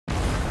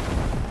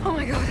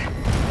my God.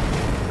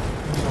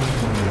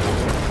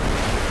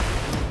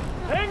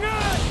 Hang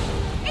on!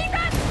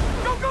 Ethan!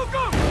 Go, go,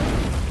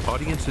 go!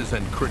 Audiences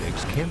and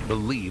critics can't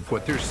believe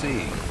what they're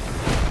seeing.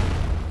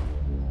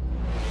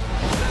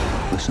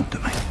 Listen to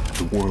me.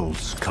 The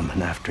world's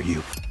coming after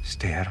you.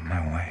 Stay out of my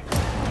way.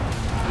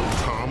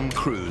 Tom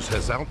Cruise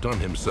has outdone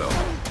himself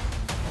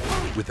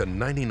with a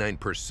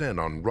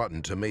 99% on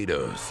Rotten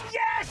Tomatoes.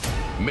 Yes!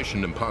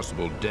 Mission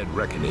Impossible Dead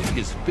Reckoning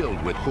is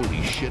filled with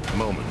holy shit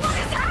moments. What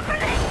is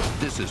happening?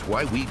 This is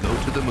why we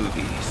go to the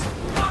movies.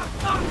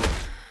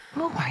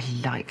 Oh, I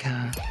like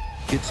her.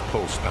 It's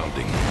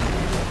pulse-pounding.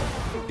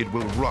 It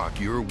will rock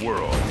your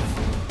world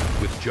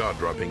with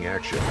jaw-dropping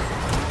action.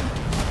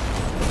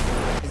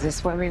 Is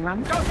this where we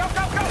run? Go, go,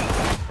 go,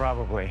 go!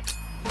 Probably.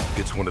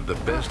 It's one of the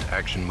best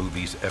action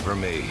movies ever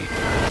made.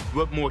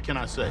 What more can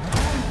I say?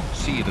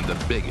 See it in the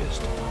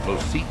biggest,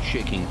 most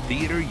seat-shaking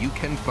theater you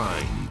can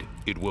find.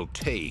 It will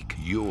take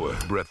your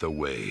breath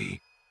away.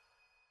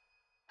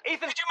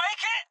 Ethan, did you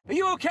make it? Are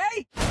you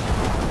okay?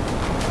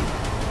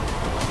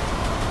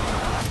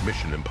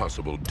 Mission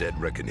Impossible Dead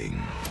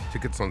Reckoning.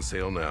 Tickets on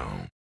sale now.